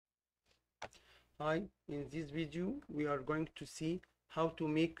Hi, in this video we are going to see how to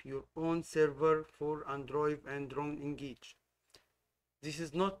make your own server for Andruav and DroneEngage. This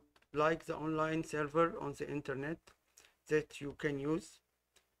is not like the online server on the internet that you can use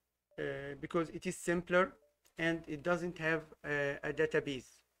because it is simpler and it doesn't have a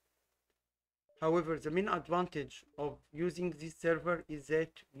database. However, the main advantage of using this server is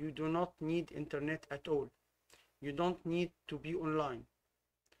that you do not need internet at all. You don't need to be online.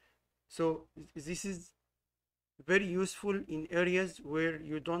 So this is very useful in areas where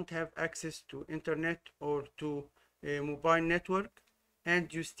you don't have access to internet or to a mobile network,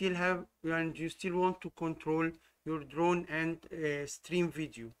 and you still want to control your drone and stream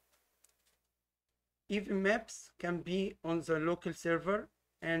video. Even maps can be on the local server,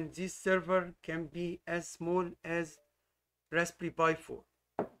 and this server can be as small as Raspberry Pi 4.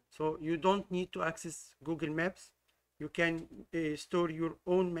 So you don't need to access Google Maps. You can store your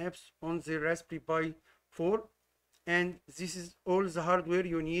own maps on the Raspberry Pi 4, and this is all the hardware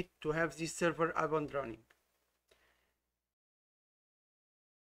you need to have this server up and running.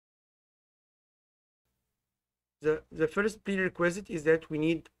 The first prerequisite is that we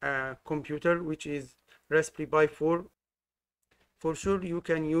need a computer, which is Raspberry Pi 4. For sure you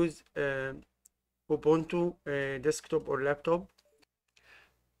can use Ubuntu desktop or laptop.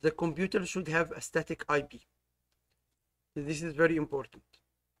 The computer should have a static IP. This is very important.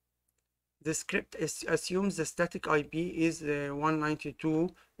 The script assumes the static IP is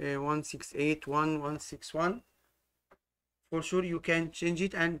 192.168.1.161. For sure you can change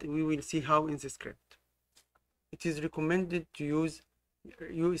it, and we will see how in the script. It is recommended to use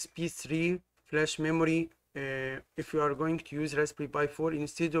USB 3 flash memory if you are going to use Raspberry Pi 4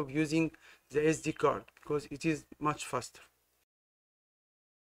 instead of using the SD card, because it is much faster.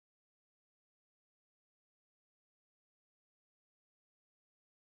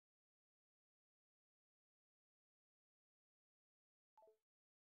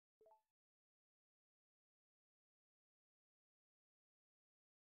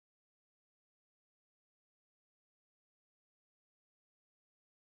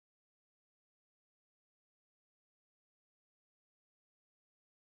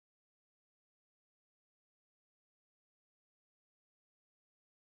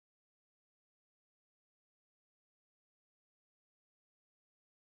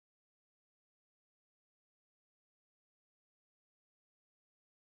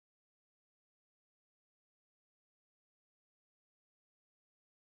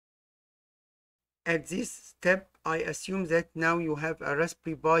 At this step, I assume that now you have a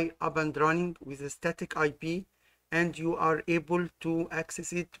Raspberry Pi up and running with a static IP, and you are able to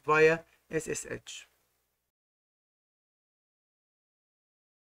access it via SSH.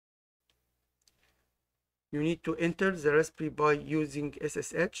 You need to enter the Raspberry Pi using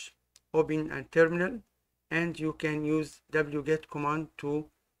SSH, open a terminal, and you can use wget command to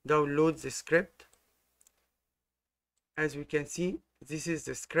download the script. As we can see, this is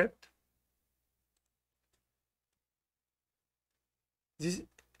the script.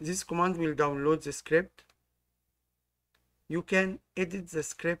 This command will download the script. You can edit the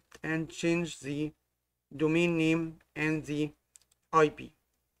script and change the domain name and the IP.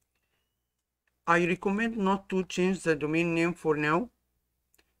 I recommend not to change the domain name for now,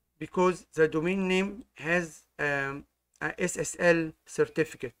 because the domain name has a SSL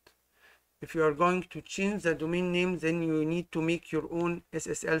certificate. If you are going to change the domain name, then you need to make your own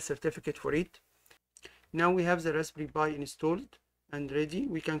SSL certificate for it. Now we have the Raspberry Pi installed and ready.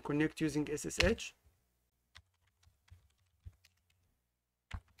 We can connect using SSH.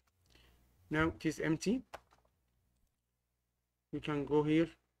 Now it is empty. We can go here.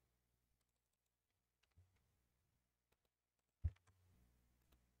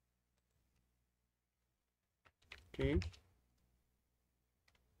 Okay.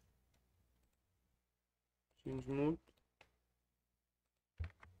 Change mode.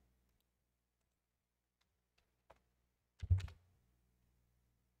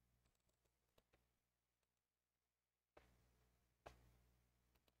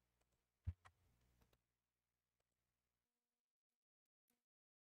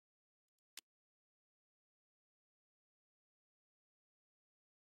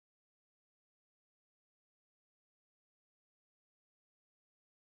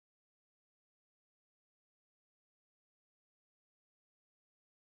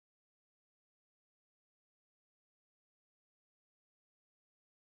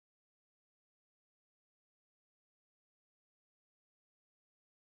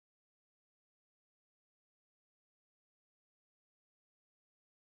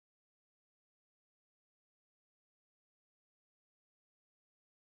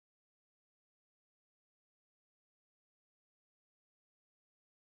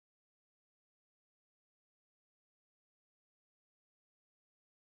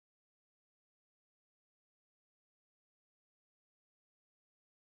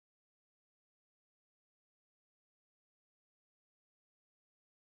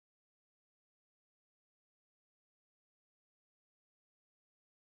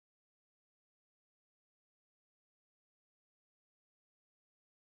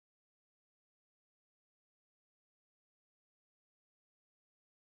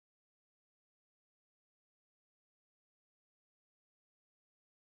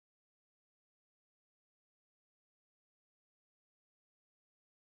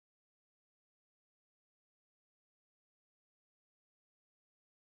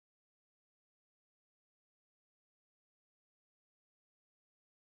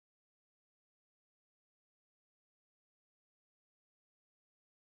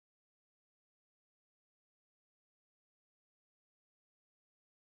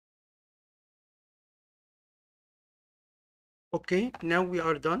 Okay, now we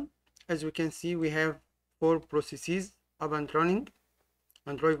are done. As we can see, we have 4 processes up and running: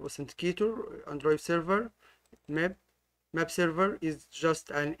 Android Authenticator, Android Server, Map. Map Server is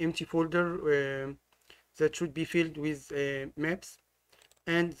just an empty folder that should be filled with maps,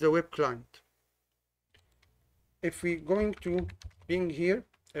 and the web client. If we're going to Bing here,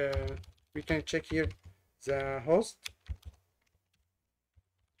 we can check here the host.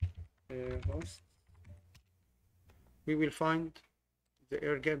 We will find the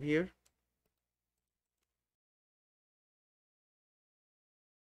AirGap here.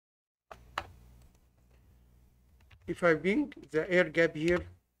 If I Bing the AirGap here,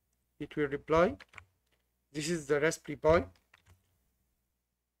 it will reply. This is the Raspberry Pi.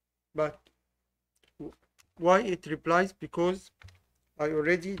 But why it replies? Because I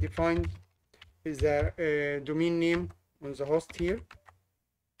already defined the domain name on the host here.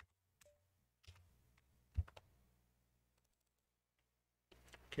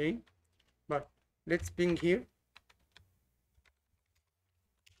 Okay, but let's Bing here.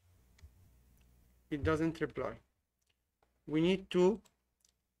 It doesn't reply. We need to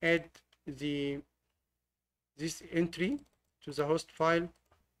add this entry to the host file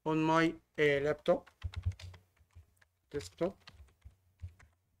on my desktop.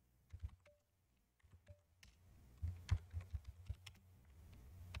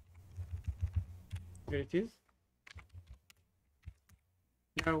 There it is.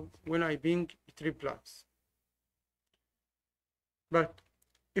 Now when I Bing, it replies. But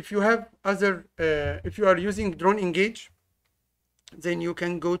if you have other if you are using DroneEngage, then you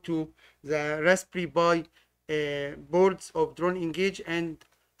can go to the Raspberry Pi boards of DroneEngage and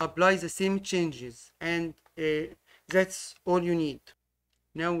apply the same changes, and that's all you need.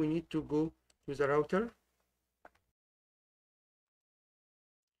 Now we need to go to the router.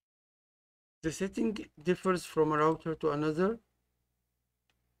 The setting differs from a router to another.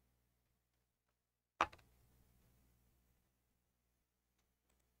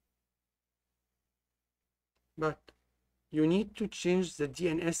 But you need to change the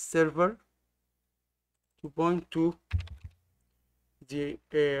DNS server to point to the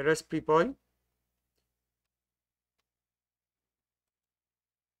Raspberry Pi.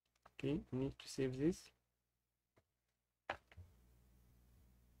 Okay, we need to save this.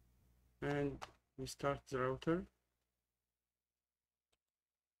 And we start the router.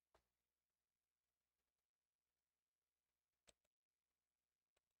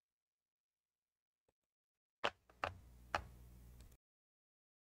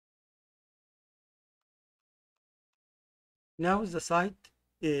 Now the site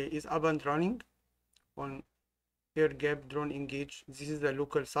is up and running on AirGap DroneEngage. This is the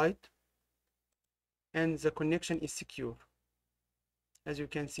local site, and the connection is secure. As you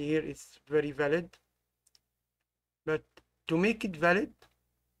can see here, it's very valid. But to make it valid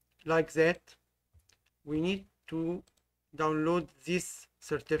like that, we need to download this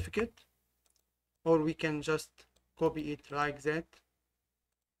certificate, or we can just copy it like that.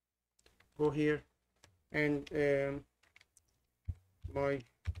 Go here and my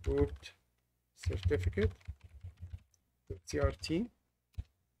root certificate CRT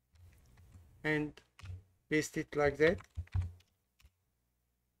and paste it like that.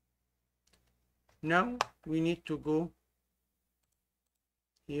 Now we need to go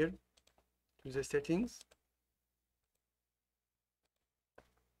here to the settings,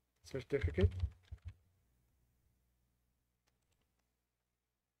 certificate,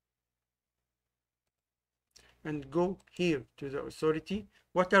 and go here to the authority.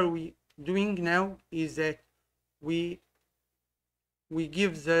 What are we doing now is that we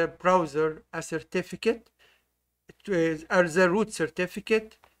give the browser a certificate, or the root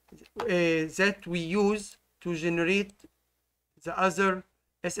certificate that we use to generate the other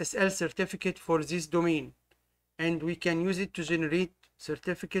SSL certificate for this domain, and we can use it to generate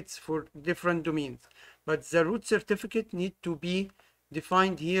certificates for different domains. But the root certificate need to be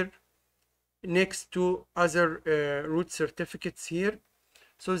defined here next to other root certificates here,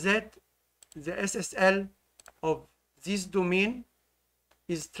 so that the SSL of this domain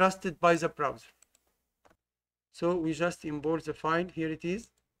is trusted by the browser. So we just import the file. Here it is.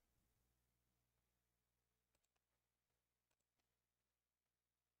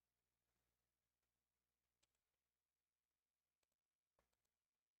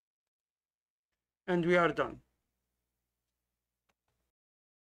 And we are done.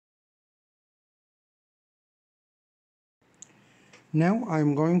 Now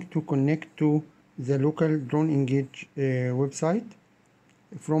I'm going to connect to the local DroneEngage website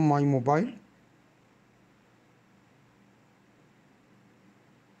from my mobile.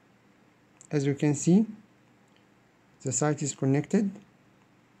 As you can see, the site is connected,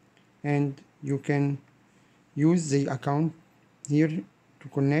 and you can use the account here to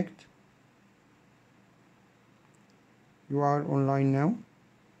connect. You are online now,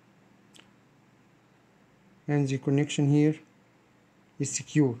 and the connection here is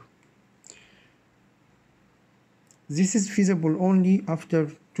secure. This is feasible only after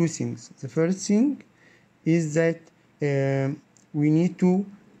two things. The first thing is that we need to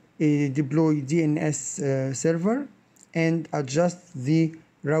deploy DNS server and adjust the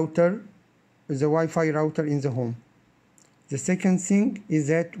router, the Wi-Fi router in the home. The second thing is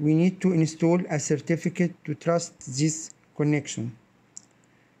that we need to install a certificate to trust this connection.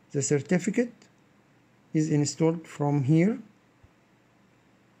 The certificate is installed from here.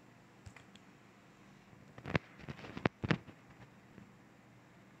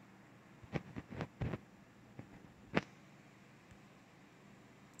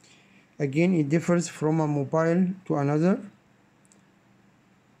 Again, it differs from a mobile to another.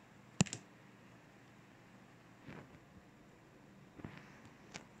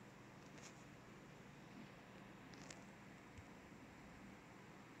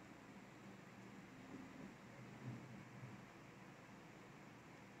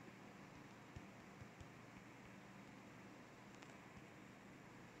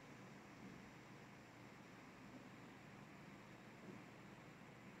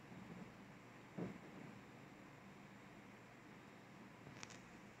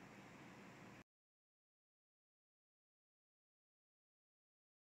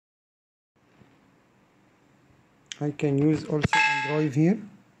 I can use also Andruav here.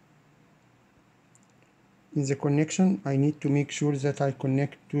 In the connection, I need to make sure that I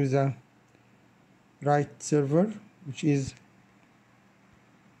connect to the right server, which is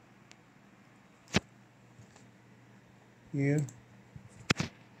here.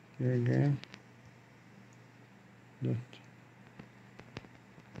 AirGap.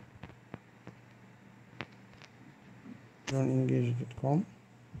 DroneEngage.com.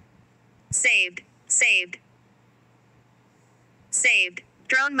 Saved.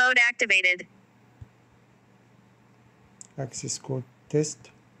 Drone mode activated. Access code test.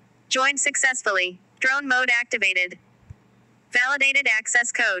 Joined successfully. Drone mode activated. Validated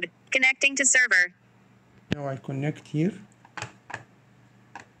access code. Connecting to server. Now I connect here.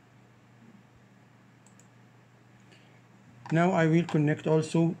 Now I will connect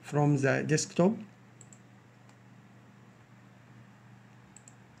also from the desktop.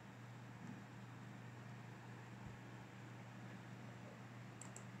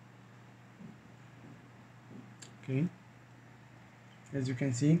 Okay, as you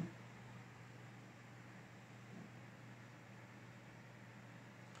can see,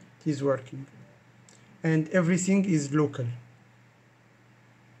 it is working and everything is local.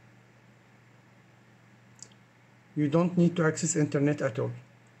 You don't need to access internet at all.